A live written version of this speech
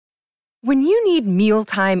When you need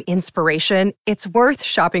mealtime inspiration, it's worth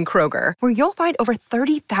shopping Kroger, where you'll find over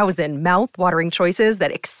 30,000 mouth-watering choices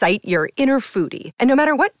that excite your inner foodie. And no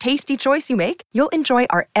matter what tasty choice you make, you'll enjoy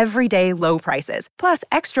our everyday low prices, plus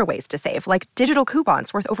extra ways to save, like digital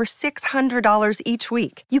coupons worth over $600 each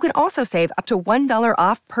week. You can also save up to $1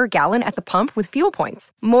 off per gallon at the pump with fuel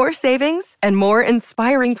points. More savings and more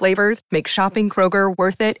inspiring flavors make shopping Kroger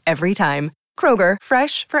worth it every time. Kroger,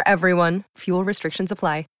 fresh for everyone. Fuel restrictions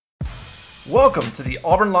apply. Welcome to the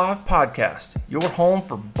Auburn Live podcast, your home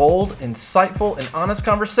for bold, insightful, and honest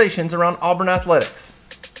conversations around Auburn athletics.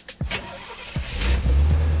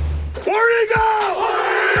 Where'd he go?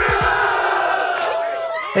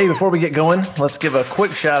 Hey, before we get going, let's give a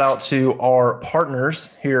quick shout out to our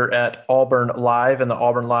partners here at Auburn Live and the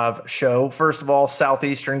Auburn Live show. First of all,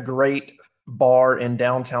 Southeastern, great bar in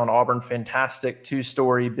downtown Auburn, fantastic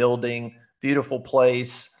two-story building, beautiful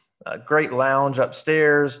place. Great lounge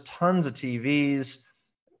upstairs, tons of TVs,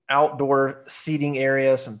 outdoor seating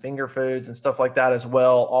area, some finger foods and stuff like that as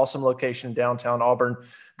well. Awesome location in downtown Auburn.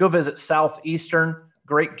 Go visit Southeastern.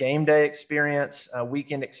 Great game day experience,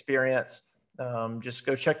 weekend experience. Just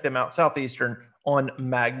go check them out. Southeastern on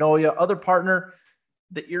Magnolia. Other partner,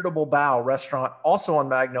 the Irritable Bow Restaurant, also on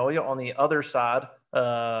Magnolia on the other side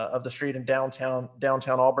of the street in downtown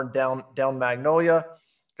Auburn, down Magnolia.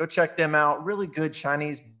 Go check them out. Really good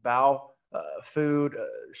Chinese bao food,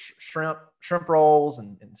 shrimp rolls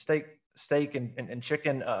and steak and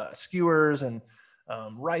chicken skewers and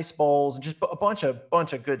rice bowls and just a bunch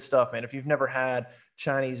of good stuff, man. If you've never had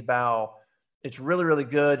Chinese bao, it's really, really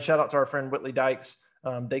good. Shout out to our friend Whitley Dykes.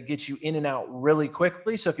 They get you in and out really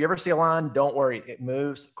quickly. So if you ever see a line, don't worry. It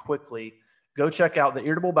moves quickly. Go check out the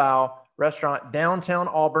Irritable Bow Restaurant, downtown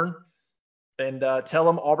Auburn, and tell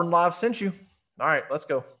them Auburn Live sent you. All right, let's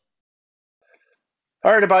go. All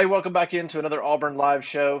right, everybody, welcome back into another Auburn Live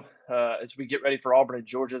show as we get ready for Auburn and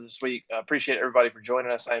Georgia this week. Appreciate everybody for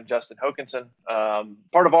joining us. I am Justin Hokanson,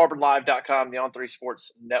 part of AuburnLive.com, the On3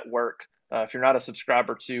 Sports Network. If you're not a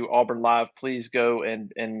subscriber to Auburn Live, please go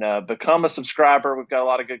and become a subscriber. We've got a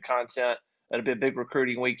lot of good content. It'll be a big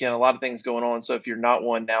recruiting weekend, a lot of things going on. So if you're not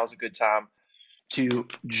one, now's a good time to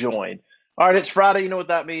join. All right, it's Friday. You know what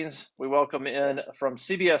that means. We welcome in from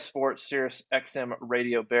CBS Sports, Sirius XM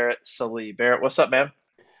Radio, Barrett, Sallee. Barrett, what's up, man?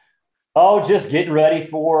 Oh, just getting ready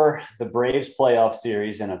for the Braves playoff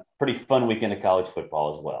series and a pretty fun weekend of college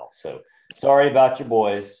football as well. So sorry about your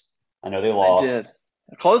boys. I know they lost. They did.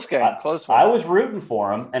 A close game, close one. I was rooting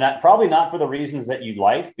for them, and probably not for the reasons that you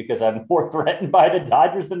like, because I'm more threatened by the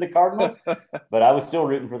Dodgers than the Cardinals, but I was still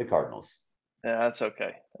rooting for the Cardinals. Yeah, that's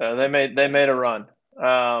okay. They made a run.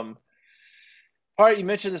 All right, you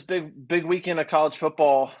mentioned this big weekend of college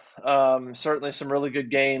football. Certainly some really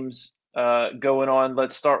good games going on.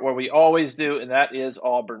 Let's start where we always do, and that is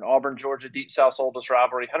Auburn. Auburn, Georgia, Deep South's oldest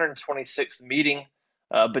rivalry, 126th meeting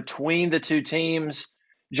between the two teams.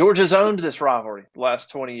 Georgia's owned this rivalry the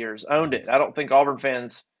last 20 years, owned it. I don't think Auburn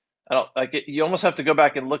fans, I don't like it. You almost have to go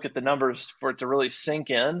back and look at the numbers for it to really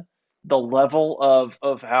sink in the level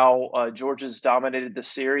of how Georgia's dominated the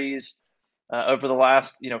series over the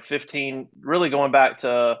last, 15, really going back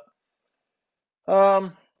to,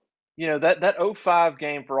 that 05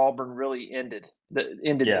 game for Auburn really ended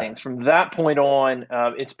things. From that point on,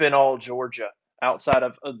 it's been all Georgia outside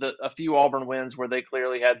of a few Auburn wins where they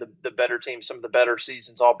clearly had the better team, some of the better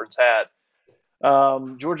seasons Auburn's had.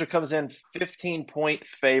 Georgia comes in 15-point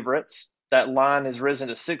favorites. That line has risen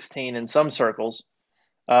to 16 in some circles.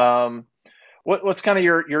 What's kind of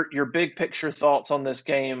your big picture thoughts on this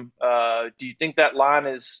game? Do you think that line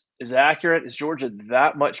is accurate? Is Georgia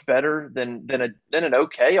that much better than an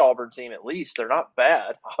okay Auburn team? At least they're not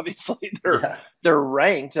bad. Obviously, they're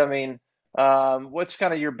ranked. I mean, what's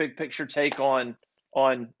kind of your big picture take on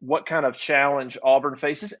what kind of challenge Auburn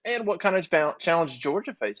faces and what kind of challenge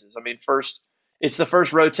Georgia faces? I mean, it's the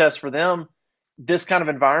first road test for them, this kind of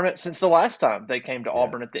environment, since the last time they came to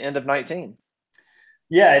Auburn at the end of 19.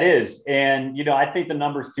 Yeah, it is. And, I think the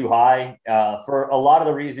number's too high for a lot of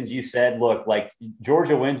the reasons you said. Look, like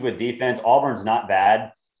Georgia wins with defense. Auburn's not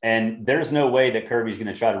bad. And there's no way that Kirby's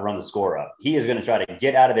going to try to run the score up. He is going to try to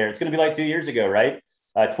get out of there. It's going to be like 2 years ago, right?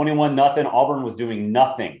 21-0. Auburn was doing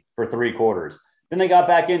nothing for 3 quarters. Then they got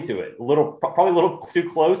back into it. Probably a little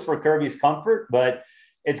too close for Kirby's comfort, but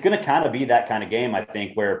it's going to kind of be that kind of game, I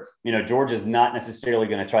think, where, Georgia's not necessarily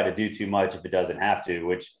going to try to do too much if it doesn't have to,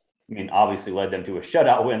 which, obviously led them to a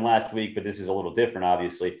shutout win last week, but this is a little different,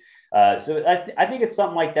 obviously. So I think it's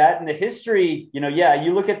something like that. And the history,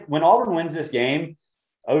 you look at when Auburn wins this game,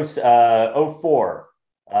 04,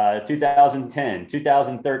 2010,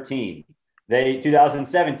 2013,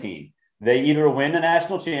 2017, they either win the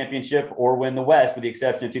national championship or win the West, with the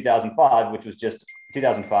exception of 2005, which was just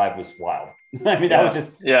 2005 was wild. I mean, that was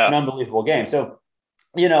just an unbelievable game. So,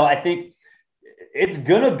 I think it's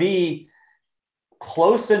going to be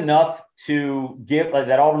close enough to give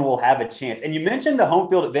that Auburn will have a chance. And you mentioned the home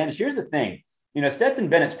field advantage. Here's the thing, Stetson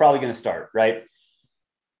Bennett's probably going to start, right?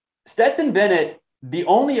 Stetson Bennett, the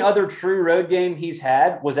only other true road game he's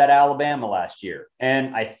had was at Alabama last year.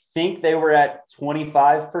 And I think they were at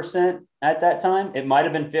 25% at that time. It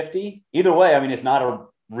might've been 50. Either way, I mean, it's not a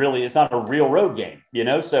real road game,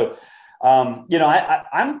 So, I'm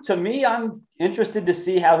interested to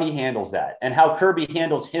see how he handles that and how Kirby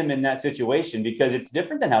handles him in that situation, because it's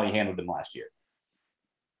different than how he handled him last year.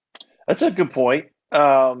 That's a good point.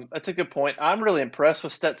 I'm really impressed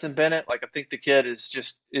with Stetson Bennett. Like, I think the kid is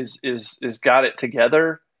got it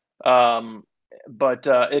together. But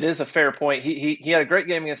it is a fair point. He had a great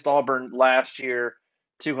game against Auburn last year,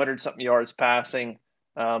 200 something yards passing.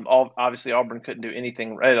 Obviously Auburn couldn't do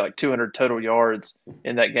anything, right? Like 200 total yards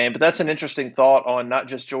in that game. But that's an interesting thought on not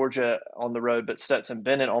just Georgia on the road, but Stetson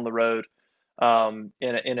Bennett on the road in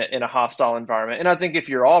a hostile environment. And I think if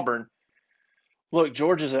you're Auburn, look,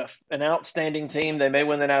 Georgia's an outstanding team. They may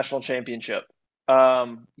win the national championship.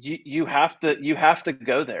 You have to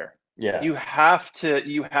go there. Yeah. You have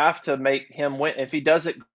to make him win. If he does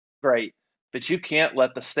it, great. But you can't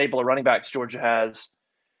let the stable of running backs Georgia has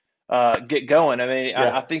get going. I mean,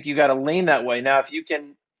 yeah. I think you got to lean that way. Now, if you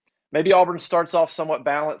can, maybe Auburn starts off somewhat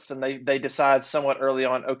balanced and they decide somewhat early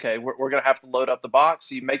on, okay, we're going to have to load up the box.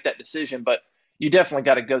 So you make that decision, but you definitely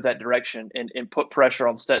got to go that direction and put pressure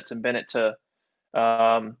on Stetson Bennett to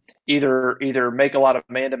either make a lot of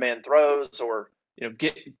man-to-man throws or,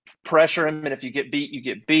 get pressure him. And if you get beat, you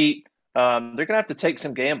get beat. They're going to have to take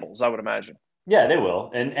some gambles, I would imagine. Yeah, they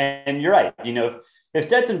will. And you're right. If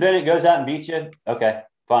Stetson Bennett goes out and beats you, okay,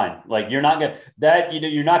 fine. Like, you're not going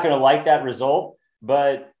to like that result,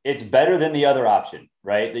 but it's better than the other option,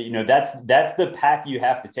 right? That's the path you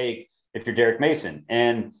have to take if you're Derek Mason.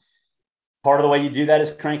 And part of the way you do that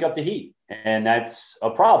is crank up the heat. And that's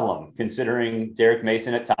a problem, considering Derek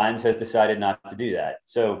Mason at times has decided not to do that.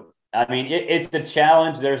 So, I mean, it's a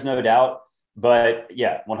challenge. There's no doubt. But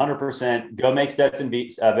yeah, 100%. Go make Stetson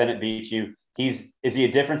Bennett beat you. Is he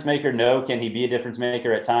a difference maker? No. Can he be a difference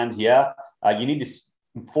maker at times? Yeah. You need to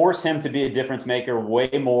force him to be a difference maker way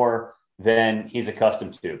more than he's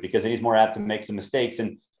accustomed to, because he's more apt to make some mistakes.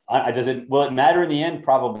 And will it matter in the end?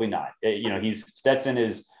 Probably not. Stetson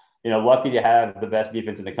is, lucky to have the best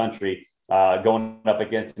defense in the country going up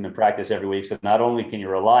against him in practice every week. So not only can you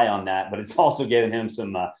rely on that, but it's also giving him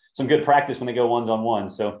some good practice when they go ones-on-one.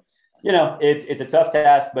 So, it's a tough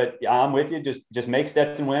task, but I'm with you. Just make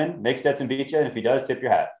Stetson win, make Stetson beat you. And if he does, tip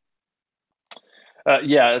your hat.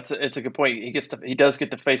 Yeah, it's a good point. He does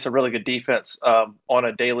get to face a really good defense on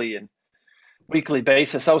a daily and weekly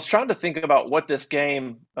basis. I was trying to think about what this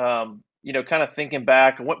game, kind of thinking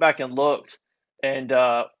back, and went back and looked and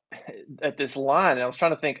at this line. And I was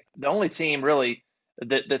trying to think, the only team really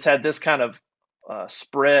that's had this kind of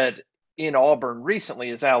spread in Auburn recently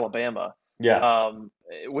is Alabama. Yeah.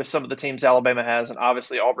 With some of the teams Alabama has, and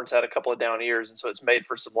obviously Auburn's had a couple of down years, and so it's made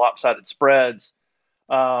for some lopsided spreads.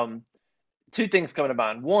 Two things coming to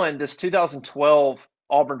mind. One, this 2012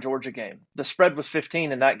 Auburn-Georgia game. The spread was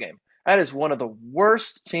 15 in that game. That is one of the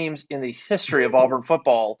worst teams in the history of Auburn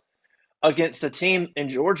football against a team in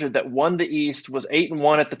Georgia that won the East, was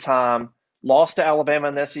 8-1 at the time, lost to Alabama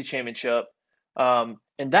in the SEC championship, and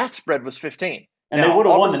that spread was 15. And they would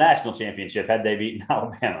have won the national championship had they beaten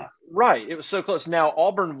Alabama. Right. It was so close. Now,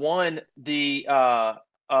 Auburn won Georgia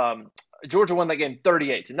won that game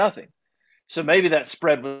 38-0. So maybe that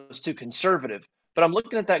spread was too conservative. But I'm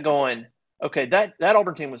looking at that going, okay, that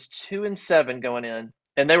Auburn team was 2-7 going in,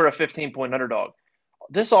 and they were a 15-point underdog.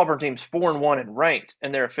 This Auburn team's 4-1 and ranked,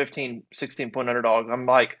 and they're a 15, 16-point underdog. I'm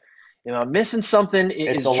like, I'm missing something.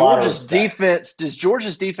 Does Georgia's defense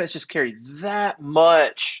just carry that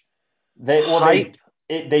much hype?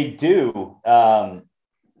 They do.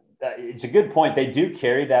 It's a good point. They do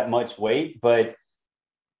carry that much weight, but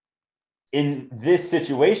in this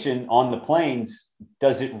situation on the Plains,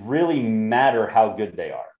 does it really matter how good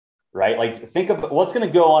they are, right? Like, think of what's going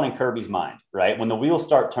to go on in Kirby's mind, right? When the wheels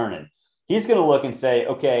start turning, he's going to look and say,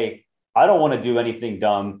 okay, I don't want to do anything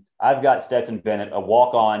dumb. I've got Stetson Bennett, a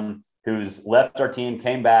walk-on who's left our team,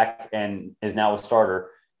 came back, and is now a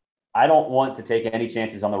starter. I don't want to take any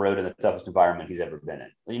chances on the road in the toughest environment he's ever been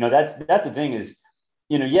in. That's the thing is,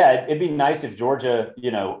 it'd be nice if Georgia,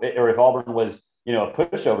 or if Auburn was, a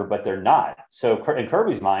pushover, but they're not. So in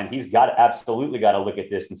Kirby's mind, he's absolutely got to look at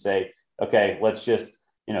this and say, okay, let's just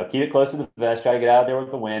keep it close to the vest, try to get out of there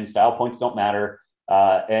with the win. Style points don't matter.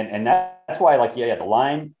 And that's why, the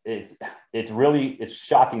line, it's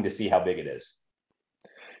shocking to see how big it is.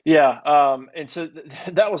 Yeah. And so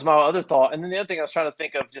that was my other thought. And then the other thing I was trying to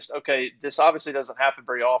think of, just, okay, this obviously doesn't happen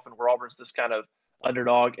very often where Auburn's this kind of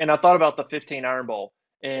underdog. And I thought about the 15 Iron Bowl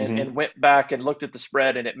and went back and looked at the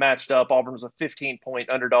spread, and it matched up. Auburn was a 15-point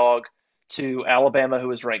underdog to Alabama, who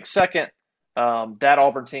was ranked second. That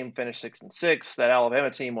Auburn team finished 6-6. That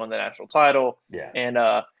Alabama team won the national title. Yeah. And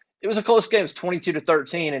it was a close game. It was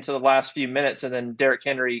 22-13 into the last few minutes. And then Derrick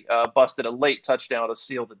Henry busted a late touchdown to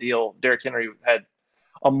seal the deal. Derrick Henry had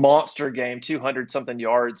a monster game, 200-something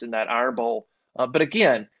yards in that Iron Bowl. But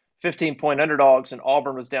again, 15-point underdogs, and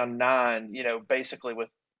Auburn was down 9, basically with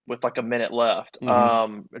like a minute left,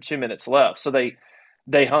 or 2 minutes left. So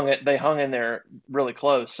they hung in there really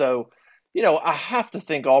close. So, I have to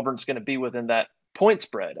think Auburn's going to be within that point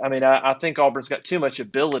spread. I mean, I think Auburn's got too much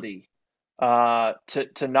ability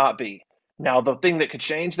to not be. Now, the thing that could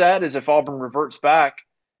change that is if Auburn reverts back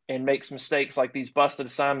and makes mistakes like these busted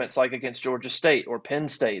assignments like against Georgia State or Penn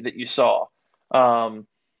State that you saw,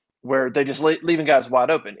 where they just leaving guys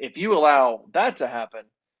wide open. If you allow that to happen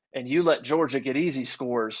and you let Georgia get easy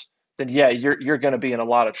scores, then yeah, you're going to be in a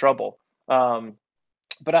lot of trouble.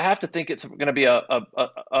 But I have to think it's going to be a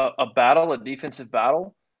battle, a defensive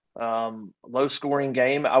battle, low scoring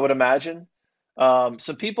game, I would imagine.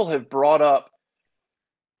 Some people have brought up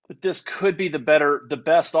that this could be the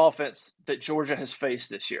best offense that Georgia has faced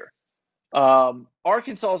this year.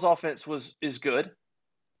 Arkansas's offense is good.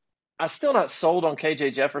 I'm still not sold on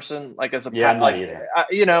KJ Jefferson as a I'm not either.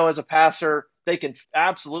 As a passer. They can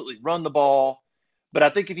absolutely run the ball, but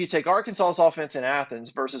I think if you take Arkansas's offense in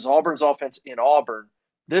Athens versus Auburn's offense in Auburn,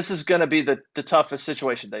 this is going to be the toughest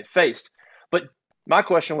situation they've faced. But my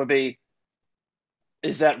question would be,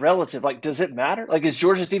 is that relative? Does it matter? Is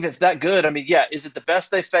Georgia's defense that good? I mean, yeah. Is it the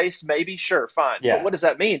best they faced? Maybe. Sure. Fine. Yeah. But what does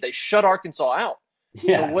that mean? They shut Arkansas out.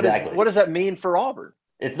 Yeah, so exactly. What does that mean for Auburn?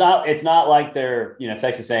 It's not like they're,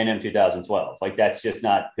 Texas A&M 2012. That's just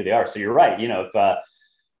not who they are. So you're right. If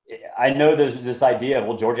I know there's this idea of,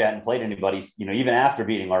 well, Georgia hadn't played anybody, even after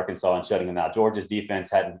beating Arkansas and shutting them out, Georgia's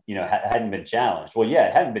defense hadn't been challenged. Well, yeah,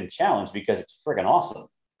 it hadn't been challenged because it's friggin' awesome.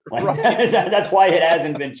 Right. That's why it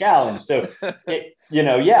hasn't been challenged. So,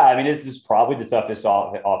 this is probably the toughest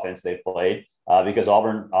offense they've played because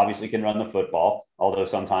Auburn obviously can run the football, although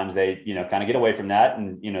sometimes they, kind of get away from that.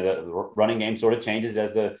 And, the running game sort of changes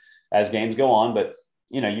as games go on. But,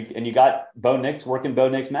 you got Bo Nix working Bo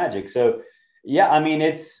Nix magic. So, yeah,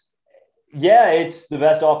 it's the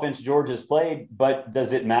best offense Georgia's played, but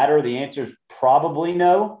does it matter? The answer is probably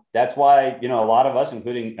no. That's why, a lot of us,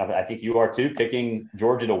 including I think you are too, picking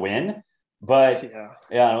Georgia to win. But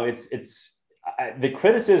it's the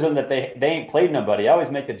criticism that they ain't played nobody. I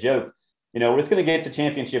always make the joke, we're just going to get to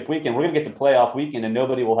championship weekend. We're going to get to playoff weekend and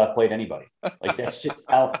nobody will have played anybody. That's just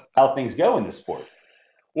how things go in this sport.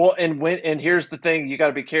 Well, and here's the thing you got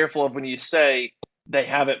to be careful of when you say they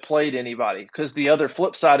haven't played anybody, because the other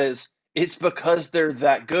flip side is it's because they're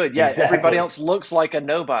that good. Yeah, exactly. Everybody else looks like a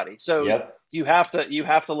nobody. So you have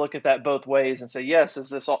to look at that both ways and say, yes, is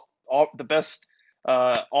this all the best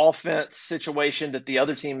offense situation that the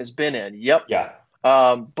other team has been in? Yep. Yeah.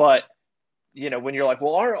 But when you're like,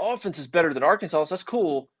 well, our offense is better than Arkansas, that's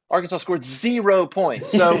cool. Arkansas scored 0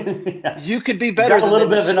 points, so you could be better. Got a little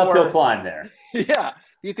bit of an uphill climb there. Yeah,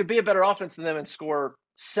 you could be a better offense than them and score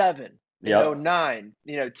 7. 9,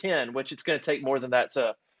 10, which it's going to take more than that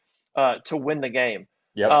to win the game.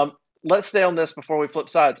 Yep. Let's stay on this before we flip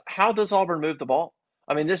sides. How does Auburn move the ball?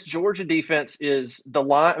 I mean, this Georgia defense is the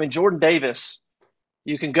line. I mean, Jordan Davis,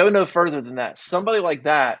 you can go no further than that. Somebody like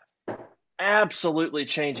that absolutely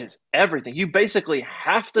changes everything. You basically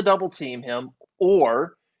have to double team him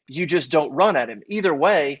or you just don't run at him. Either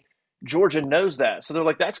way, Georgia knows that. So they're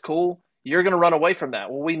like, that's cool. You're going to run away from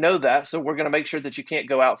that. Well, we know that, so we're going to make sure that you can't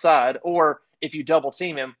go outside. Or if you double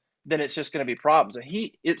team him, then it's just going to be problems. And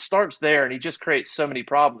it starts there, and he just creates so many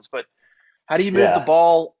problems. But how do you move the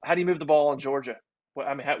ball? How do you move the ball in Georgia? What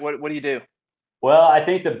do you do? Well, I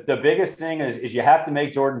think the biggest thing is you have to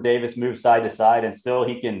make Jordan Davis move side to side, and still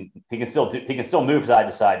he can still move side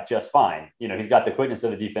to side just fine. He's got the quickness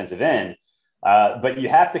of a defensive end, but you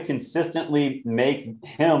have to consistently make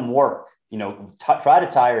him work. Try to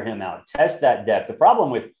tire him out, test that depth. The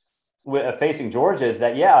problem with facing Georgia is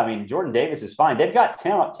that, Jordan Davis is fine. They've got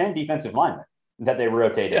 10 defensive linemen that they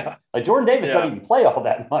rotate in. Jordan Davis doesn't even play all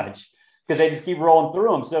that much because they just keep rolling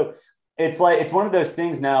through him. So it's one of those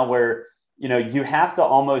things now where, you have to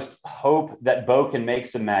almost hope that Bo can make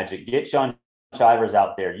some magic, get Sean Shivers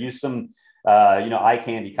out there, use some eye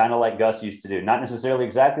candy, kind of like Gus used to do. Not necessarily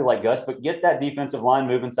exactly like Gus, but get that defensive line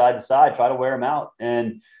moving side to side, try to wear them out.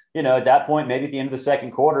 And, at that point, maybe at the end of the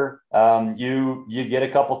second quarter, you get a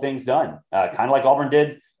couple things done, kind of like Auburn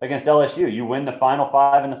did against LSU. You win the final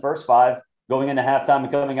 5 and the first 5 going into halftime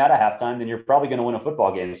and coming out of halftime, then you're probably going to win a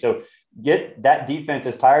football game. So get that defense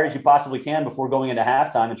as tired as you possibly can before going into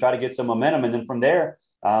halftime and try to get some momentum. And then from there,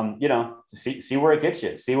 see where it gets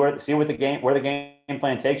you, see where the game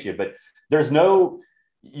plan takes you. But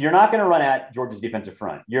you're not going to run at Georgia's defensive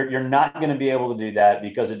front. You're not going to be able to do that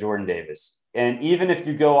because of Jordan Davis. And even if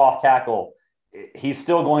you go off tackle, he's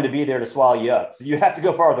still going to be there to swallow you up. So you have to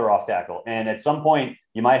go farther off tackle. And at some point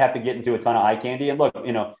you might have to get into a ton of eye candy. And look,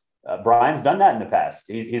 Brian's done that in the past.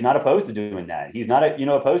 He's not opposed to doing that. He's not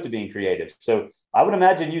opposed to being creative. So I would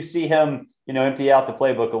imagine you see him, empty out the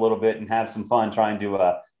playbook a little bit and have some fun trying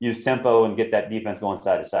to use tempo and get that defense going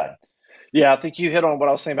side to side. Yeah, I think you hit on what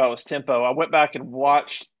I was saying about was tempo. I went back and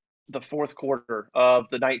watched the fourth quarter of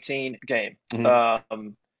the 19 game,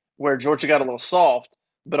 where Georgia got a little soft,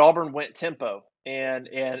 but Auburn went tempo, and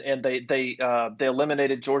they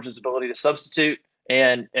eliminated Georgia's ability to substitute,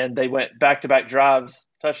 and they went back-to-back drives,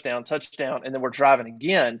 touchdown, and then we're driving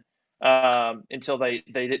again until they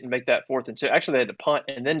didn't make that 4th and 2. Actually, they had to punt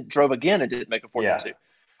and then drove again and didn't make a 4th and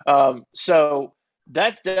 2. So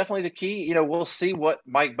that's definitely the key. We'll see what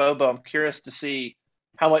Mike Bobo. I'm curious to see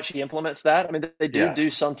how much he implements that. I mean, they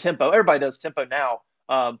do some tempo. Everybody does tempo now,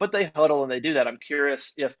 but they huddle and they do that. I'm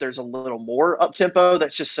curious if there's a little more up tempo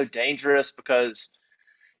that's just so dangerous because,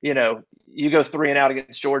 you go 3 and out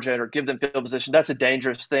against Georgia or give them field position. That's a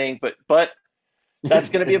dangerous thing, but that's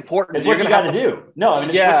going to be important. It's what you got to do. No, I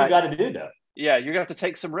mean, it's what you got to do, though. Yeah, you're going to have to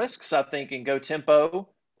take some risks, I think, and go tempo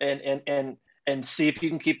and see if you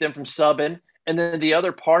can keep them from subbing. And then the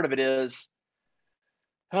other part of it is,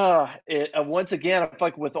 once again, I feel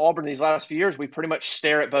like with Auburn these last few years, we pretty much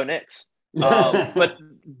stare at Bo Nix.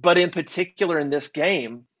 But in particular in this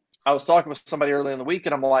game, I was talking with somebody early in the week,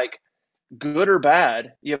 and I'm like, good or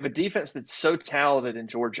bad, you have a defense that's so talented in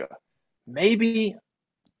Georgia. Maybe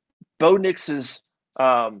Bo Nix's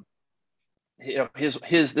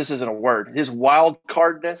his this isn't a word, his wild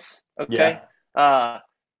cardness, okay? Yeah.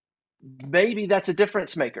 Maybe that's a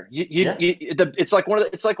difference maker. It's like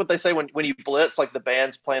it's like what they say when you blitz, like the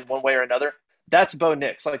band's playing one way or another. That's Bo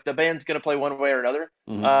Nix. Like the band's going to play one way or another.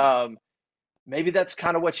 Mm-hmm. Maybe that's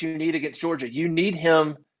kind of what you need against Georgia. You need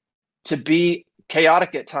him to be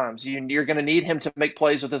chaotic at times. You're going to need him to make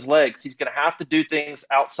plays with his legs. He's going to have to do things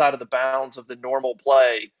outside of the bounds of the normal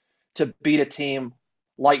play to beat a team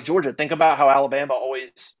like Georgia. Think about how Alabama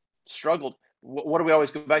always struggled. What do we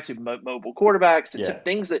always go back to? Mobile quarterbacks. It's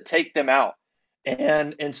things that take them out.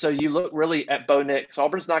 And so you look really at Bo Nix.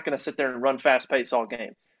 Auburn's not going to sit there and run fast pace all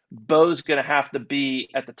game. Bo's going to have to be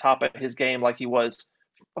at the top of his game like he was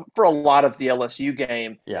for a lot of the LSU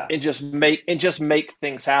game, and just make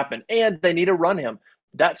things happen. And they need to run him.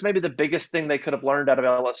 That's maybe the biggest thing they could have learned out of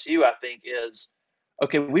LSU, I think, is,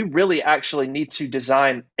 okay, we really actually need to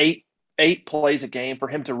design eight plays a game for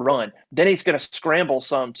him to run. Then he's going to scramble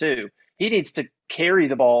some too. He needs to carry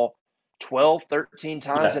the ball 12, 13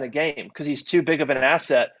 times in a game because he's too big of an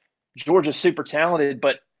asset. Georgia's super talented,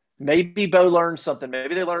 but maybe Bo learned something.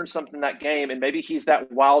 Maybe they learned something in that game, and maybe he's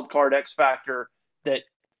that wild card X factor that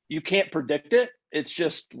you can't predict it. It's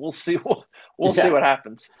just we'll see. We'll see what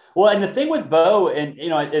happens. Well, and the thing with Bo, and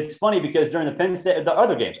it's funny because during the Penn State,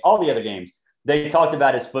 all the other games, they talked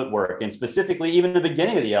about his footwork, and specifically even in the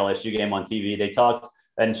beginning of the LSU game on TV, they talked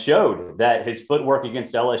and showed that his footwork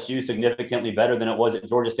against LSU significantly better than it was at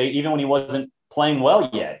Georgia State, even when he wasn't playing well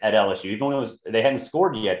yet at LSU. Even when they hadn't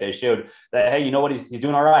scored yet, they showed that, hey, you know what, he's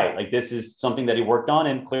doing all right. Like, this is something that he worked on,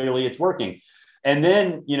 and clearly it's working. And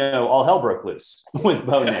then, all hell broke loose with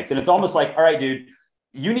Bo Nix. And it's almost like, all right, dude,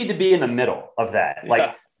 you need to be in the middle of that.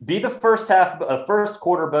 Like, be the first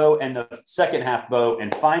quarter Bo and the second half Bo,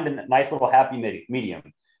 and find a nice little happy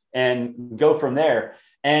medium and go from there.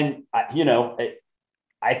 And,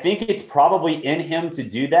 I think it's probably in him to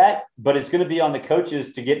do that, but it's going to be on the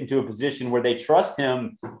coaches to get into a position where they trust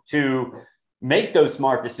him to make those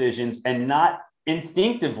smart decisions and not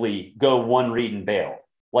instinctively go one read and bail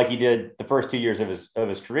like he did the first 2 years of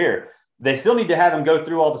his career. They still need to have him go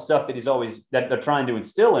through all the stuff that they're trying to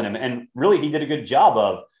instill in him. And really, he did a good job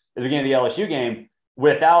of at the beginning of the LSU game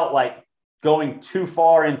without going too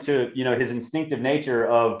far into, his instinctive nature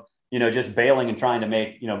of, just bailing and trying to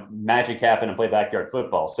make, magic happen and play backyard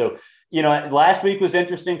football. So, last week was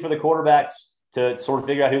interesting for the quarterbacks to sort of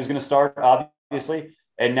figure out who was going to start, obviously.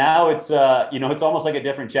 And now it's, it's almost like a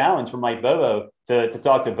different challenge for Mike Bobo to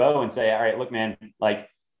talk to Bo and say, all right, look, man,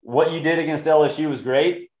 what you did against LSU was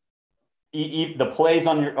great. the plays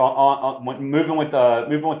on your moving with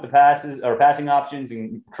the passes or passing options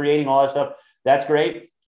and creating all that stuff. That's great.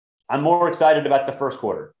 I'm more excited about the first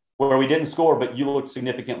quarter where we didn't score, but you looked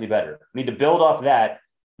significantly better. We need to build off that,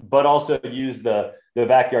 but also use the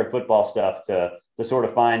backyard football stuff to sort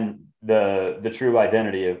of find the true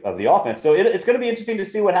identity of the offense. So it's going to be interesting to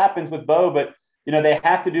see what happens with Bo, but they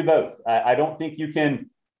have to do both. I don't think you can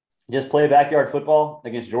just play backyard football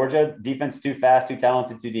against Georgia. Defense too fast, too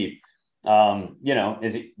talented, too deep.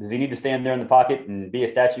 Does he need to stand there in the pocket and be a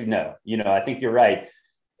statue? No. I think you're right.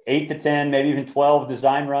 8 to 10, maybe even 12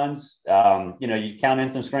 design runs. You count in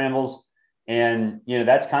some scrambles, and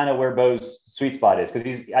that's kind of where Bo's sweet spot is,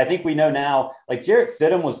 because I think we know now, like Jarrett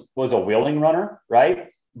Stidham was a willing runner, right?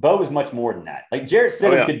 Bo was much more than that. Like Jarrett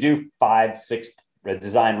Stidham could do 5, 6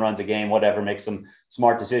 design runs a game, whatever, make some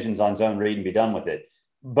smart decisions on zone read and be done with it.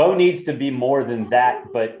 Bo needs to be more than that,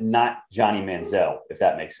 but not Johnny Manziel, if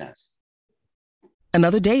that makes sense.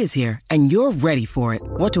 Another day is here, and you're ready for it.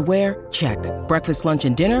 What to wear? Check. Breakfast, lunch,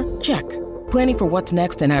 and dinner? Check. Planning for what's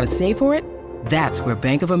next and how to save for it? That's where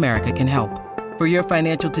Bank of America can help. For your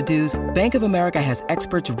financial to-dos, Bank of America has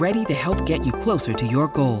experts ready to help get you closer to your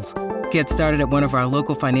goals. Get started at one of our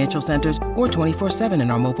local financial centers or 24/7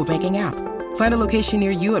 in our mobile banking app. Find a location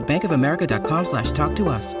near you at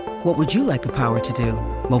bankofamerica.com/talktous. What would you like the power to do?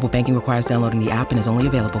 Mobile banking requires downloading the app and is only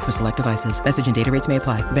available for select devices. Message and data rates may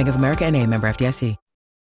apply. Bank of America N.A., member FDIC.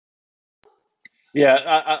 Yeah,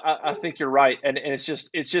 I think you're right, and it's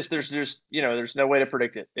just there's no way to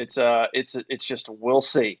predict it. It's just we'll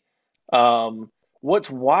see. What's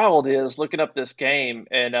wild is looking up this game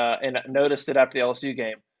and noticed it after the LSU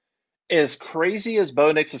game. As crazy as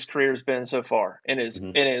Bo Nix's career has been so far, and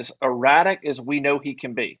as erratic as we know he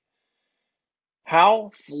can be,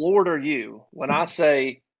 how floored are you when I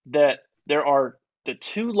say that there are the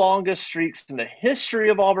 2 longest streaks in the history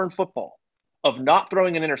of Auburn football of not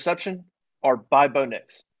throwing an interception are by Bo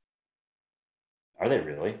Nix? Are they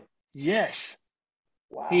really? Yes.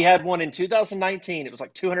 Wow. He had one in 2019. It was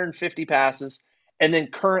like 250 passes. And then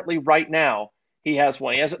currently right now, he has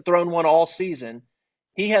one. He hasn't thrown one all season.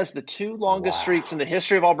 He has the 2 longest streaks in the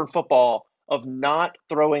history of Auburn football of not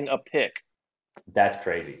throwing a pick. That's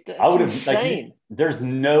crazy. That's I would have insane. there's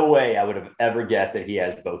no way I would have ever guessed that he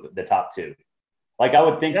has both the top 2. Like I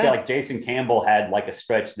would think that like Jason Campbell had like a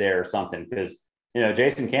stretch there or something, because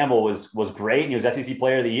Jason Campbell was great and he was SEC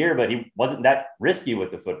Player of the Year, but he wasn't that risky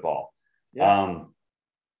with the football. Yeah,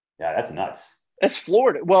 that's nuts. That's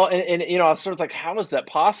Florida. Well, and I was sort of like, how is that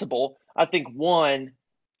possible? I think one,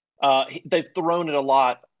 they've thrown it a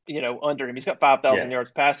lot, under him. He's got 5,000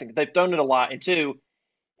 yards passing. They've thrown it a lot, and 2,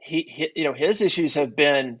 his issues have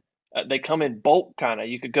been they come in bulk kind of.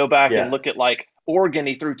 You could go back and look at like Oregon.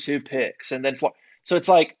 He threw 2 picks, and then so it's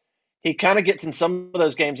like he kind of gets in some of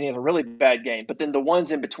those games and he has a really bad game, but then the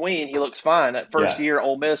ones in between he looks fine. That first year,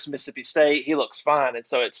 Ole Miss, Mississippi State, he looks fine, and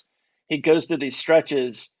so he goes through these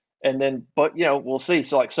stretches, and then but we'll see.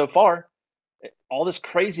 So like so far, all this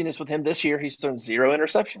craziness with him this year, he's thrown 0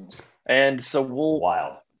 interceptions, and so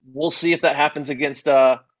we'll see if that happens against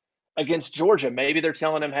Georgia. Maybe they're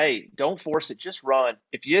telling him, hey, don't force it, just run.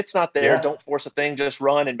 If it's not there, don't force a thing, just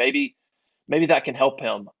run, and maybe that can help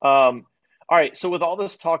him. All right, so with all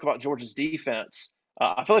this talk about Georgia's defense,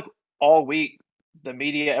 I feel like all week the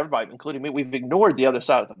media, everybody, including me, we've ignored the other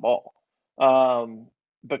side of the ball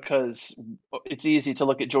because it's easy to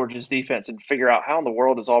look at Georgia's defense and figure out how in the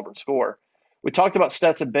world does Auburn score. We talked about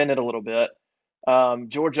Stetson Bennett a little bit.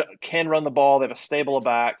 Georgia can run the ball. They have a stable of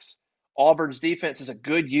backs. Auburn's defense is a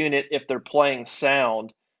good unit if they're playing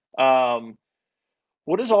sound.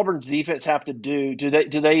 What does Auburn's defense have to do? Do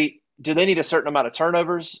they need a certain amount of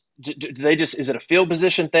turnovers? Do they is it a field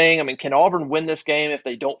position thing? I mean, can Auburn win this game if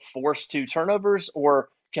they don't force 2 turnovers, or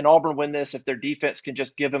can Auburn win this if their defense can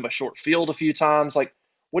just give them a short field a few times? Like,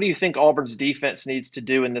 what do you think Auburn's defense needs to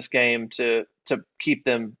do in this game to keep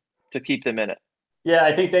them in it? Yeah,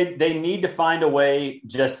 I think they need to find a way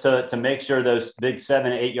just to make sure those big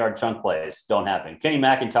 7 to 8 yard chunk plays don't happen. Kenny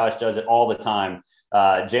McIntosh does it all the time.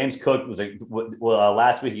 James Cook was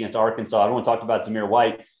last week against Arkansas. Everyone talked about Zamir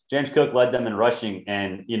White. James Cook led them in rushing,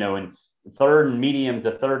 and in 3rd and medium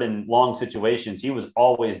to 3rd and long situations, he was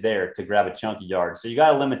always there to grab a chunky yard. So you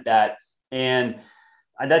got to limit that, and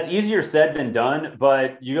that's easier said than done.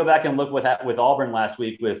 But you go back and look with Auburn last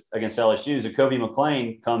week against LSU. Jacoby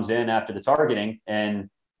McClain comes in after the targeting and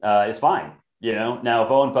is fine. Now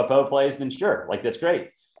if Owen Papo plays, then sure, like that's great.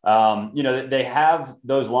 They have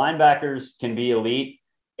those linebackers can be elite,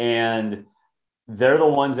 and they're the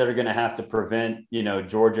ones that are going to have to prevent,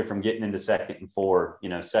 Georgia from getting into 2nd and 4,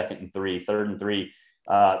 2nd and 3, 3rd and 3.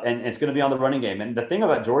 And it's going to be on the running game. And the thing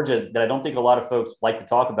about Georgia that I don't think a lot of folks like to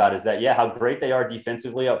talk about is that, how great they are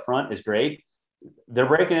defensively up front is great. They're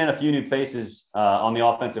breaking in a few new faces on the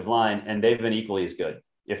offensive line, and they've been equally as good,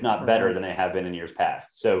 if not better, than they have been in years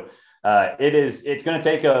past. So it's going to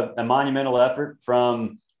take a monumental effort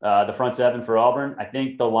from the front seven for Auburn. I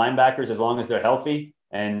think the linebackers, as long as they're healthy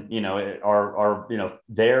and are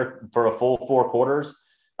there for a full 4 quarters,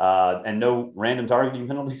 and no random targeting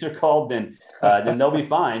penalties are called, then they'll be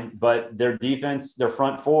fine. But their defense, their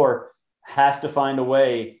front 4, has to find a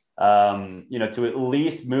way to at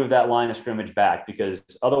least move that line of scrimmage back, because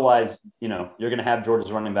otherwise, you're going to have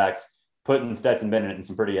Georgia's running backs putting Stetson Bennett in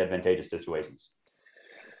some pretty advantageous situations.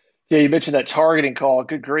 Yeah, you mentioned that targeting call.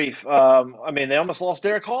 Good grief. They almost lost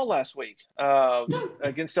Derek Hall last week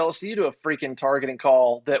against LSU to a freaking targeting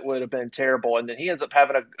call that would have been terrible. And then he ends up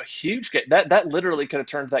having a huge game. That literally could have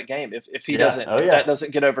turned that game if that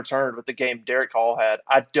doesn't get overturned with the game Derek Hall had.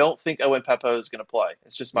 I don't think Owen Pappoe is going to play.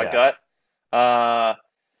 It's just my gut.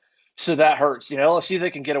 So that hurts. LSU,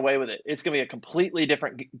 they can get away with it. It's going to be a completely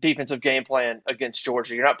different defensive game plan against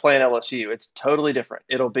Georgia. You're not playing LSU. It's totally different.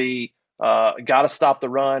 It'll be got to stop the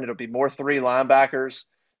run. It'll be more 3 linebackers.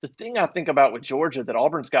 The thing I think about with Georgia that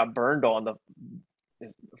Auburn's got burned on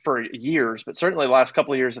for years, but certainly the last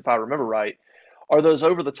couple of years, if I remember right, are those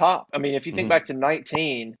over the top. I mean, if you think back to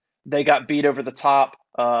 19, they got beat over the top.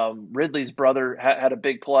 Ridley's brother had a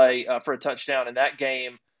big play for a touchdown in that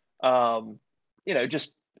game.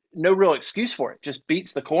 Just no real excuse for it. Just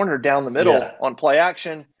beats the corner down the middle on play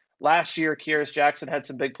action. Last year, Kyrus Jackson had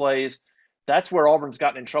some big plays. That's where Auburn's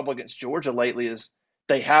gotten in trouble against Georgia lately, is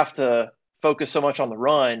they have to focus so much on the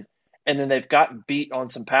run, and then they've gotten beat on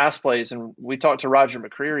some pass plays. And we talked to Roger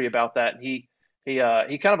McCreary about that, and he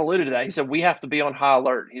kind of alluded to that. He said, we have to be on high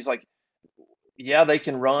alert. He's like, yeah, they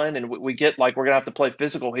can run, and we get like we're going to have to play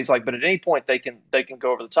physical. He's like, but at any point they can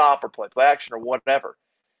go over the top or play action or whatever.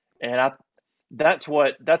 And that's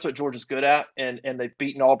what Georgia's good at, and they've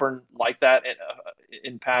beaten Auburn like that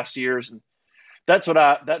in past years. And that's what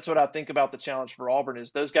I think about the challenge for Auburn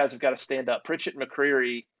is those guys have got to stand up. Pritchett and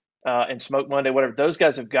McCreary and Smoke Monday, whatever, those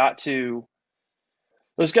guys have got to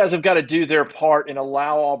do their part and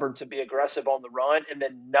allow Auburn to be aggressive on the run and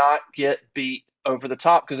then not get beat over the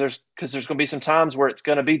top, because there's going to be some times where it's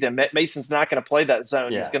going to be them. Mason's not going to play that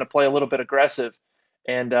zone. He's going to play a little bit aggressive,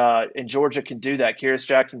 and Georgia can do that. Kyrus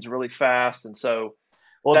Jackson's really fast, and so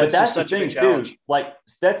but that's the thing too. Like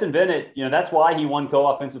Stetson Bennett, that's why he won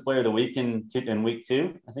co-offensive player of the week in week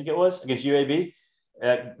 2, I think it was, against UAB.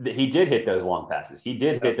 He did hit those long passes. He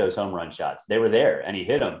did hit those home run shots. They were there, and he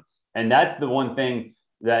hit them. And that's the one thing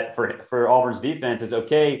that for Auburn's defense is,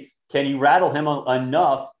 okay, can you rattle him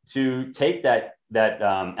enough to take that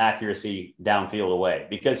accuracy downfield away?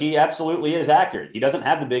 Because he absolutely is accurate. He doesn't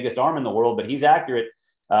have the biggest arm in the world, but he's accurate,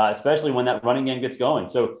 especially when that running game gets going.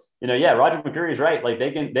 So, Roger McCreary is right. Like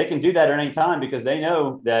they can do that at any time, because they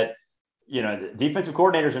know that, the defensive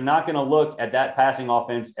coordinators are not going to look at that passing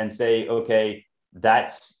offense and say, okay,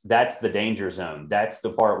 that's the danger zone. That's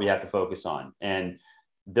the part we have to focus on. And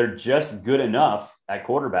they're just good enough at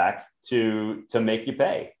quarterback to make you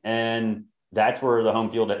pay. And that's where the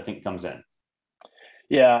home field, I think, comes in.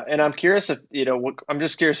 Yeah. And I'm curious I'm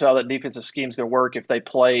just curious how that defensive scheme is going to work if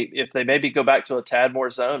they maybe go back to a tad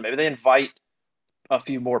more zone. Maybe they invite a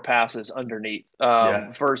few more passes underneath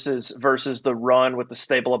versus the run with the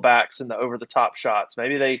stable of backs and the over the top shots.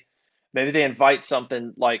 Maybe they invite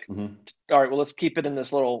something like, all right, well, let's keep it in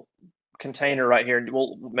this little container right here. And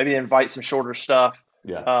maybe invite some shorter stuff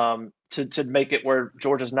to make it where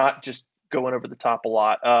Georgia's not just going over the top a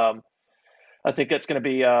lot. I think that's going to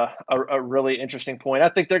be a really interesting point. I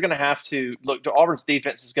think they're going to have to look to Auburn's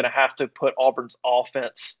defense is going to have to put Auburn's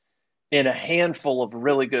offense in a handful of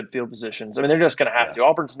really good field positions. I mean, they're just going to have to.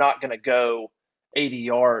 Auburn's not going to go 80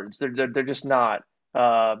 yards. They're just not.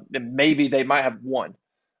 Maybe they might have one.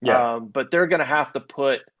 But they're going to have to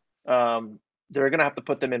put them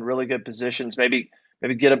in really good positions. Maybe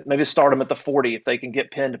start them at the 40 if they can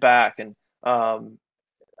get pinned back. And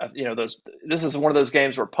this is one of those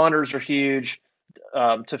games where punters are huge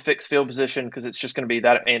to fix field position, because it's just going to be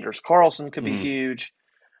that Anders Carlson could be huge.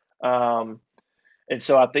 And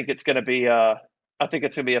so I think it's going to be a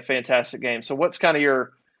fantastic game. So what's kind of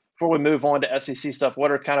before we move on to SEC stuff,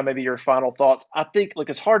 what are kind of maybe your final thoughts? I think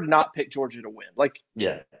it's hard to not pick Georgia to win.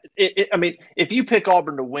 I mean, if you pick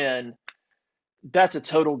Auburn to win, that's a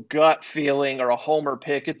total gut feeling or a homer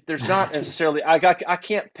pick. There's not necessarily I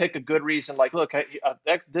can't pick a good reason like, look,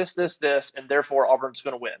 this, and therefore Auburn's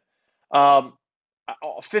going to win.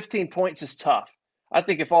 15 points is tough. I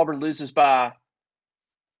think if Auburn loses by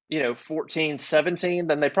 14-17,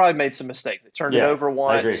 then they probably made some mistakes. They turned it over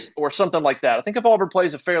I agree. once or something like that. I think if Auburn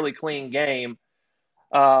plays a fairly clean game,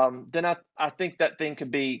 then I think that thing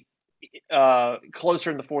could be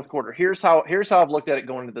closer in the fourth quarter. Here's how I've looked at it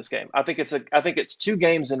going into this game. I think it's two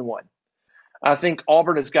games in one. I think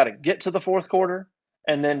Auburn has got to get to the fourth quarter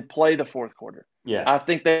and then play the fourth quarter. Yeah. I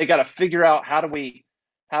think they got to figure out how do we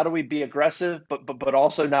be aggressive, but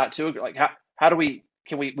also not too like how do we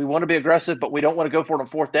want to be aggressive, but we don't want to go for it on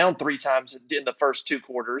fourth down 3 times in the first 2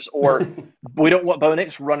 quarters, or we don't want Bo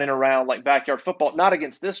Nix running around like backyard football, not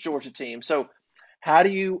against this Georgia team. So how do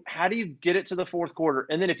you get it to the fourth quarter?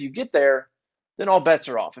 And then if you get there, then all bets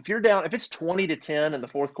are off. If you're down, if it's 20-10 and the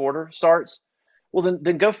fourth quarter starts, well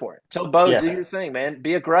then go for it. Tell Bo, do your thing, man.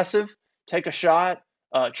 Be aggressive, take a shot,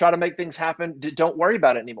 try to make things happen. Don't worry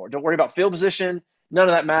about it anymore. Don't worry about field position. None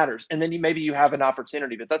of that matters. And then maybe you have an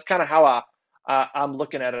opportunity. But that's kind of how I'm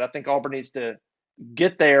looking at it. I think Auburn needs to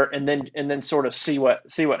get there and then sort of see what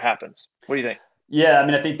happens. What do you think? Yeah, I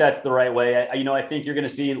mean, I think that's the right way. I think you're going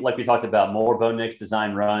to see, like we talked about, more Bo Nix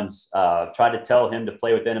design runs. Try to tell him to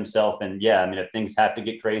play within himself. And yeah, I mean, if things have to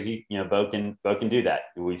get crazy, Bo can do that.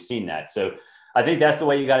 We've seen that. So I think that's the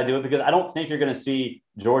way you got to do it, because I don't think you're going to see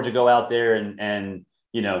Georgia go out there and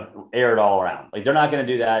air it all around. Like, they're not going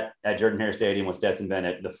to do that at Jordan-Hare Stadium with Stetson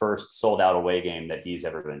Bennett, the first sold out away game that he's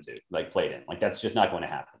ever been to, like played in. Like, that's just not going to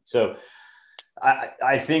happen. So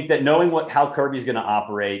I think that knowing how Kirby's going to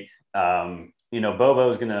operate,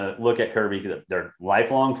 Bobo's going to look at Kirby, because they're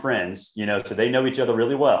lifelong friends, so they know each other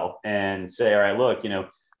really well, and say, all right, look,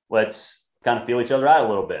 let's kind of feel each other out a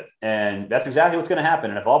little bit. And that's exactly what's going to happen.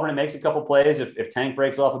 And if Auburn makes a couple plays, if Tank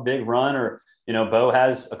breaks off a big run, or, Bo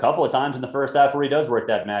has a couple of times in the first half where he does work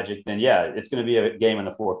that magic, then yeah, it's going to be a game in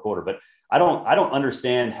the fourth quarter. But I don't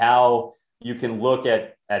understand how you can look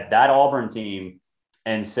at that Auburn team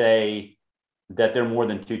and say that they're more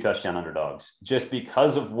than 2 touchdown underdogs, just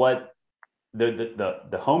because of what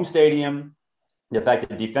the home stadium, the fact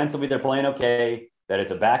that defensively they're playing okay, that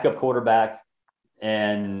it's a backup quarterback,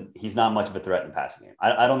 and he's not much of a threat in the passing game.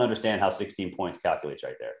 I don't understand how 16 points calculates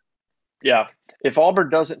right there. Yeah. If Auburn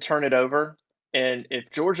doesn't turn it over, and if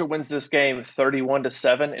Georgia wins this game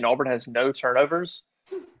 31-7 and Auburn has no turnovers,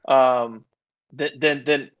 then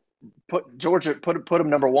put Georgia, put them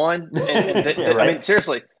number 1. And right. I mean,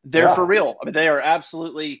 seriously, they're for real. I mean, they are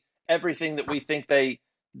absolutely everything that we think they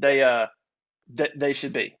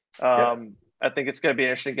should be. I think it's going to be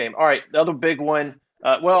an interesting game. All right, the other big one.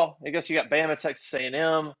 I guess you got Bama, Texas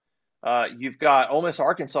A&M. You've got Ole Miss,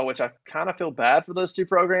 Arkansas, which I kind of feel bad for those 2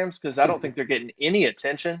 programs, because I don't think they're getting any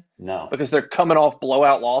attention. No, because they're coming off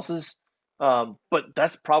blowout losses. But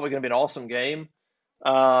that's probably going to be an awesome game.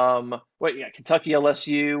 Kentucky,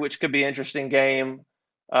 LSU, which could be an interesting game.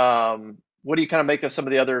 What do you kind of make of some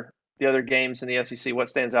of the other games in the SEC? What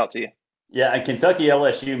stands out to you? Yeah, and Kentucky,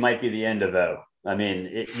 LSU might be the end of O. I mean,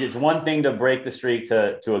 it's one thing to break the streak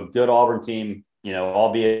to a good Auburn team,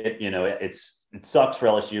 albeit, it sucks for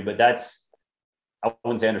LSU, but that's, I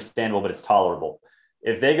wouldn't say understandable, but it's tolerable.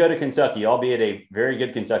 If they go to Kentucky, albeit a very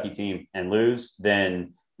good Kentucky team, and lose,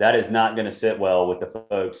 then that is not going to sit well with the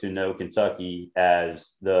folks who know Kentucky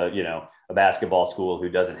as a basketball school who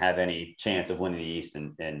doesn't have any chance of winning the East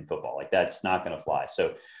in football. Like, that's not going to fly.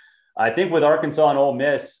 So I think with Arkansas and Ole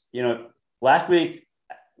Miss, last week,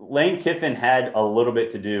 Lane Kiffin had a little bit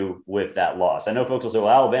to do with that loss. I know folks will say, well,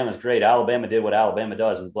 Alabama's great. Alabama did what Alabama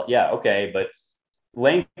does. And yeah, okay. But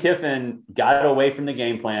Lane Kiffin got away from the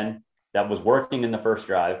game plan that was working in the first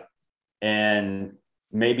drive, and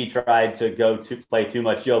maybe tried to play too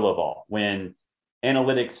much YOLO ball when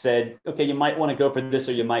analytics said, okay, you might want to go for this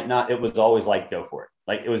or you might not. It was always like, go for it.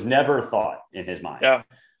 Like, it was never thought in his mind.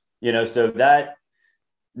 Yeah. So that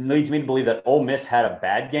leads me to believe that Ole Miss had a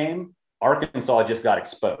bad game. Arkansas just got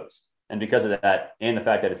exposed. And because of that, and the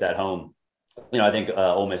fact that it's at home, I think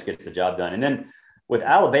Ole Miss gets the job done. And then with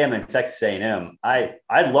Alabama and Texas A&M, I'd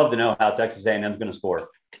love to know how Texas A&M is going to score.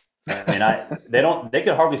 I mean, they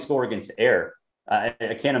could hardly score against air. I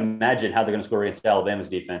can't imagine how they're going to score against Alabama's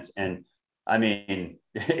defense. And I mean,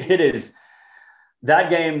 it is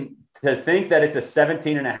that game, to think that it's a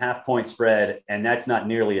 17.5-point spread and that's not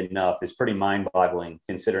nearly enough is pretty mind-boggling,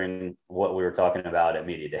 considering what we were talking about at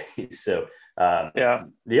media days. So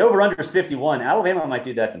the over-under is 51. Alabama might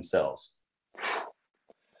do that themselves.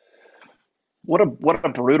 What a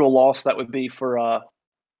brutal loss that would be for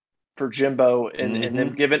Jimbo and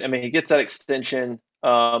them given. I mean, he gets that extension.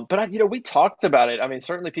 But we talked about it. I mean,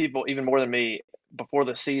 certainly people, even more than me, before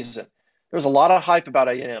the season, there was a lot of hype about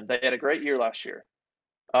A&M. They had a great year last year.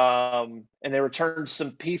 And they returned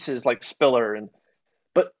some pieces like Spiller,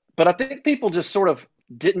 but I think people just sort of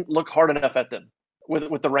didn't look hard enough at them.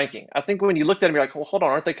 with the ranking. I think when you looked at them, you're like, well, hold on,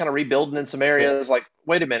 aren't they kind of rebuilding in some areas? Like,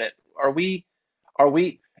 wait a minute, are we?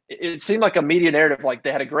 It seemed like a media narrative, like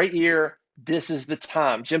they had a great year. This is the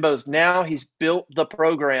time. Jimbo's now he's built the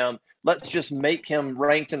program. Let's just make him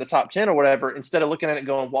ranked in the top 10 or whatever, instead of looking at it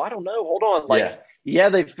going, well, I don't know. Hold on. Like, yeah,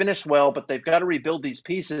 they've finished well, but they've got to rebuild these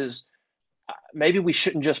pieces. Maybe we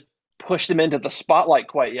shouldn't just push them into the spotlight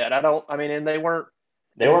quite yet. And they weren't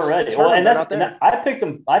ready. Well, and I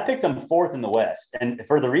picked them fourth in the West. And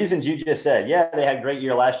for the reasons you just said, they had a great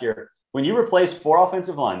year last year. When you replace 4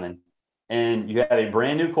 offensive linemen and you have a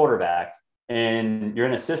brand new quarterback and you're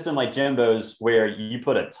in a system like Jimbo's where you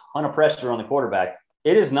put a ton of pressure on the quarterback,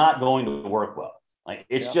 it is not going to work well. Like,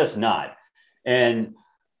 it's just not. And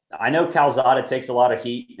I know Calzada takes a lot of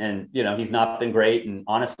heat, and, he's not been great. And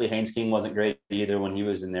honestly, Haynes King wasn't great either when he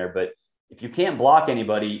was in there. But if you can't block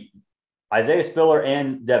anybody, Isaiah Spiller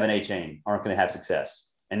and Devin Achane aren't going to have success.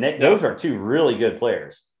 And those are 2 really good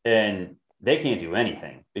players, and they can't do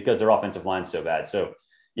anything because their offensive line's so bad. So,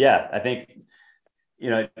 I think,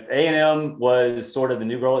 A&M was sort of the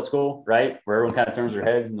new girl at school, right? Where everyone kind of turns their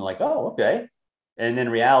heads and they're like, oh, okay. And then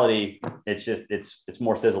reality, it's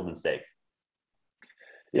more sizzle than steak.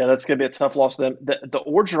 Yeah, that's going to be a tough loss to them. The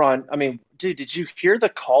Orgeron, I mean, dude, did you hear the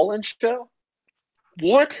call-in show?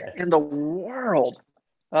 What in the world?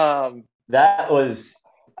 That was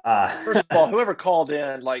first of all, whoever called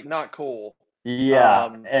in, like, not cool. Yeah,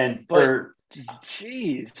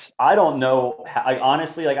 jeez, I don't know.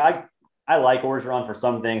 Honestly, like, I like Orgeron for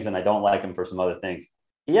some things, and I don't like him for some other things.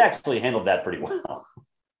 He actually handled that pretty well.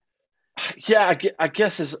 Yeah, I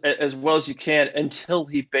guess as well as you can, until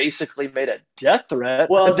he basically made a death threat.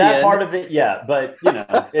 Well, that part of it, but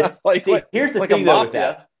here's the thing though with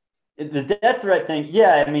that. The death threat thing,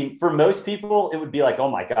 I mean, for most people, it would be like,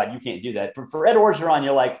 oh my God, you can't do that. For Ed Orgeron,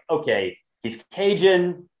 you're like, okay, he's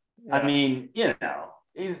Cajun. Yeah. I mean,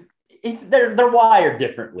 they're wired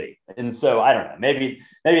differently, and so I don't know. Maybe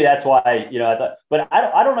that's why I thought. But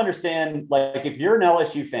I don't understand. Like, if you're an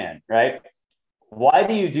LSU fan, right? Why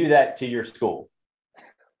do you do that to your school?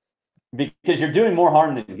 Because you're doing more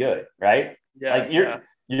harm than good, right? Yeah. Like,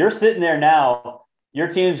 you're sitting there now. Your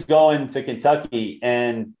team's going to Kentucky,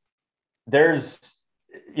 and there's,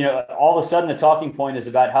 all of a sudden the talking point is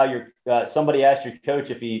about how somebody asked your coach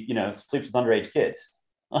if he, sleeps with underage kids.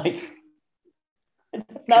 Like,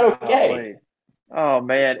 it's not okay. Oh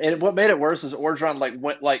man. And what made it worse is Orgeron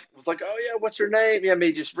was like, oh yeah, what's your name? Yeah, I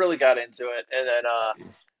mean, he just really got into it.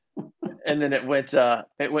 And then it went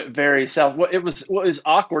very south. What was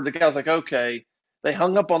awkward. The guy was like, okay. They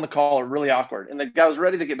hung up on the caller, really awkward. And the guy was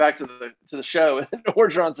ready to get back to the show. And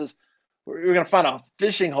Orgeron says, we're going to find a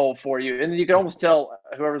fishing hole for you. And then you can almost tell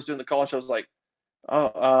whoever's doing the call show was like,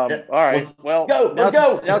 all right, let's go.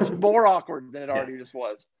 Now it's more awkward than it already just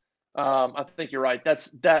was. I think you're right.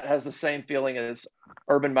 That has the same feeling as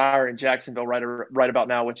Urban Meyer in Jacksonville right about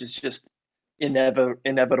now, which is just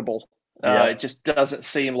inevitable. It just doesn't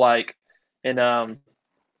seem like, and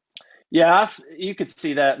you could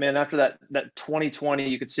see that, man. After that 2020,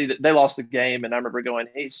 you could see that they lost the game, and I remember going,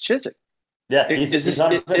 "Hey, it's Chizik." Yeah,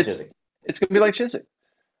 Chizik. It's going to be like Chizik.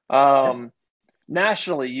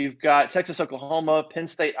 Nationally, you've got Texas, Oklahoma, Penn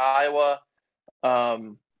State, Iowa.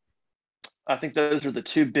 I think those are the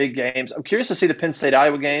 2 big games. I'm curious to see the Penn State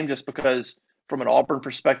Iowa game, just because from an Auburn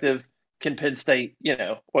perspective, can Penn State,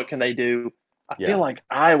 what can they do? I feel like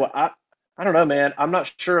Iowa. I don't know, man. I'm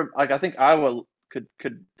not sure. Like, I think Iowa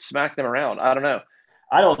could smack them around. I don't know.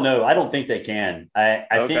 I don't know. I don't think they can.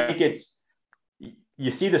 I think it's. You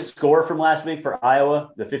see the score from last week for Iowa,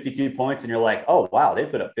 the 52 points, and you're like, oh, wow, they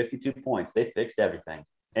put up 52 points. They fixed everything.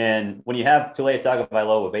 And when you have Taulia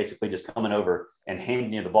Tagovailoa basically just coming over and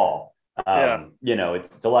handing you the ball,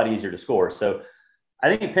 it's a lot easier to score. So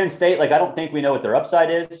I think Penn State, I don't think we know what their upside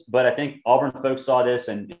is, but I think Auburn folks saw this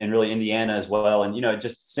and really Indiana as well. And,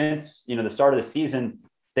 just since, the start of the season,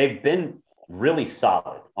 they've been really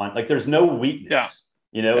solid on, there's no weakness.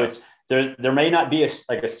 It's, there may not be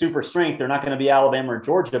a super strength. They're not going to be Alabama or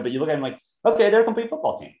Georgia, but you look at them like, okay, they're a complete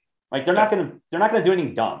football team. Like, they're not going to do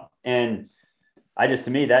anything dumb. And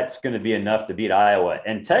to me, that's going to be enough to beat Iowa.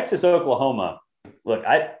 And Texas, Oklahoma, look,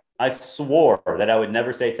 I swore that I would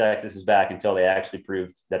never say Texas is back until they actually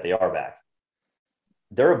proved that they are back.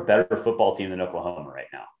 They're a better football team than Oklahoma right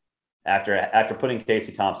now after putting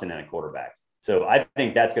Casey Thompson in a quarterback. So I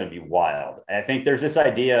think that's going to be wild. I think there's this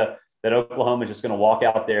idea that Oklahoma is just going to walk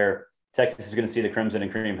out there, Texas is going to see the crimson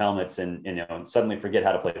and cream helmets and suddenly forget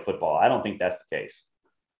how to play football. I don't think that's the case.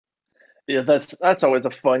 Yeah, that's always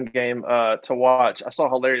a fun game to watch. I saw a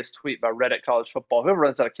hilarious tweet by Reddit College Football. Whoever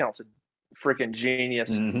runs that account's a freaking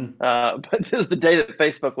genius. Mm-hmm. But this is the day that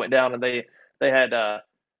Facebook went down, and they They had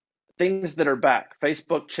things that are back.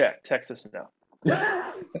 Facebook check. Text us now.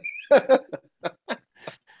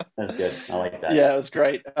 That's good. I like that. Yeah, it was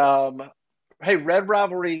great. Hey, Red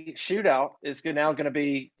Rivalry Shootout is now going to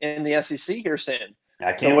be in the SEC here soon.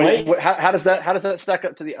 I can't wait. How does that stack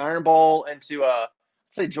up to the Iron Bowl and to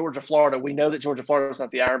say Georgia, Florida? We know that Georgia, Florida is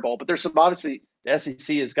not the Iron Bowl, but there's some, obviously the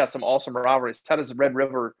SEC has got some awesome rivalries. How does the Red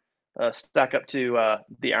River stack up to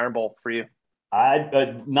the Iron Bowl for you?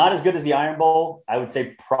 Not as good as the Iron Bowl. I would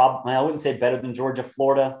say I wouldn't say better than Georgia,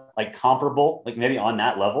 Florida, like comparable, like maybe on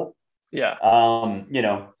that level. Yeah.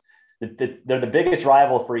 They're the biggest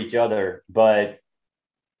rival for each other, but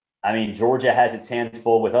I mean, Georgia has its hands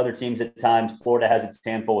full with other teams at times. Florida has its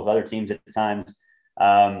hands full with other teams at times.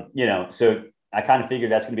 So I kind of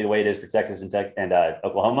figured that's going to be the way it is for Texas and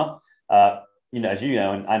Oklahoma. As you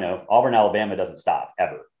know, and I know, Auburn, Alabama doesn't stop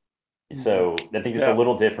ever. So I think it's a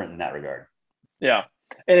little different in that regard. Yeah.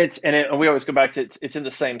 And we always go back to it's in the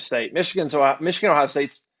same state. Michigan, Ohio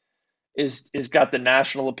State's is got the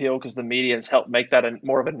national appeal because the media has helped make that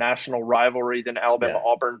more of a national rivalry than Alabama,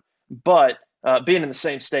 Auburn. But being in the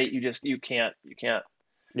same state, you can't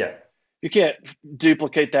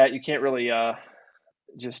duplicate that. You can't really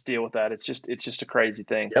just deal with that. It's just a crazy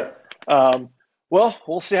thing. Yep. Well,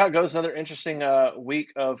 we'll see how it goes. Another interesting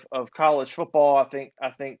week of college football. I think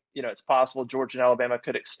it's possible Georgia and Alabama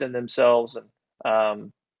could extend themselves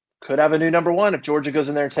and could have a new number one if Georgia goes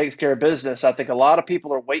in there and takes care of business. I think a lot of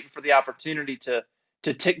people are waiting for the opportunity to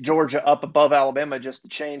tick Georgia up above Alabama just to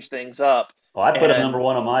change things up. Well, I put up number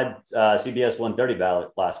one on my CBS 130 ballot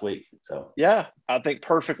last week. So yeah, I think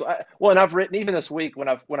perfectly. Well, and I've written even this week when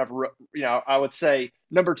I've I would say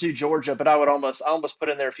number 2 Georgia, but I almost put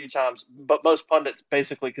in there a few times. But most pundits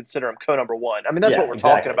basically consider them co-number one. I mean, that's what we're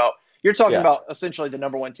talking about. You're talking about essentially the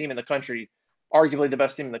number one team in the country, arguably the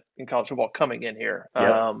best team in college football coming in here.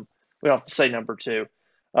 Yep. We don't have to say number 2.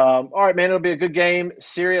 All right, man, it'll be a good game.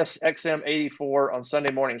 Sirius XM 84 on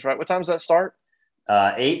Sunday mornings, right? What time does that start?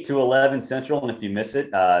 8 to 11 Central, and if you miss it,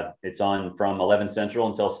 it's on from 11 Central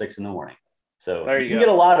until 6 in the morning. So you can get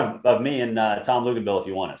a lot of me and Tom Luganville if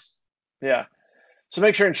you want us. Yeah. So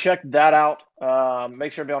make sure and check that out.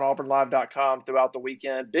 Make sure to be on auburnlive.com throughout the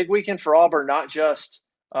weekend. Big weekend for Auburn, not just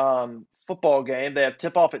football game. They have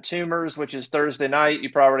tip-off at Toomers, which is Thursday night. You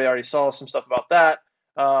probably already saw some stuff about that.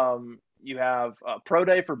 You have pro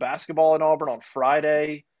day for basketball in Auburn on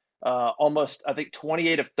Friday. Almost, I think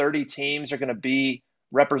 28 of 30 teams are going to be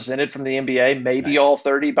represented from the NBA, maybe all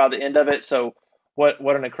 30 by the end of it. So what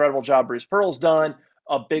an incredible job Bruce Pearl's done.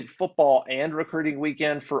 A big football and recruiting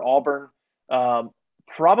weekend for Auburn. Not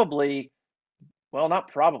probably.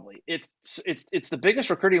 It's the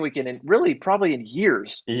biggest recruiting weekend in really probably in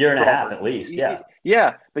years. A year and a half at least. Yeah.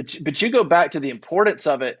 Yeah. But you go back to the importance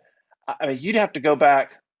of it. I mean, you'd have to go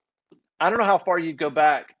back. I don't know how far you'd go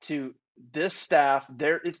back to this staff.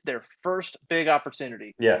 It's their first big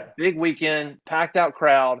opportunity. Yeah. Big weekend, packed out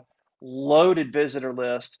crowd, loaded visitor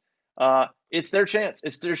list. It's their chance.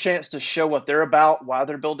 It's their chance to show what they're about, why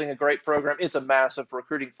they're building a great program. It's a massive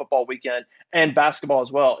recruiting football weekend and basketball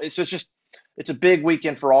as well. It's a big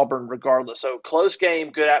weekend for Auburn regardless. So close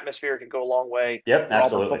game, good atmosphere can go a long way. Yep, for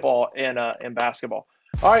absolutely. Auburn football and basketball.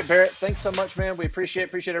 All right, Barrett, thanks so much, man. We appreciate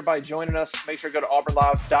everybody joining us. Make sure to go to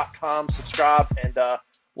auburnlive.com, subscribe, and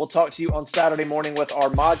we'll talk to you on Saturday morning with our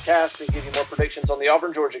modcast and give you more predictions on the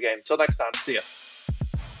Auburn-Georgia game. Until next time, see ya.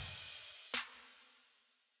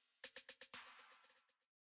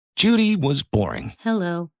 Judy was boring.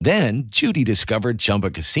 Hello. Then Judy discovered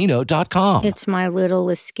ChumbaCasino.com. It's my little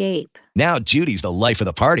escape. Now Judy's the life of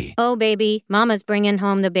the party. Oh, baby, mama's bringing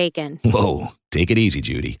home the bacon. Whoa, take it easy,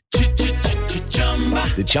 Judy.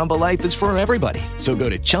 The Chumba life is for everybody. So go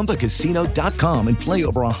to ChumbaCasino.com and play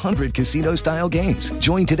over 100 casino-style games.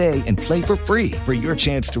 Join today and play for free for your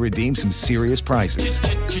chance to redeem some serious prizes.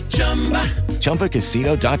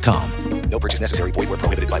 ChumbaCasino.com. No purchase necessary. Void where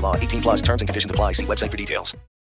prohibited by law. 18+ terms and conditions apply. See website for details.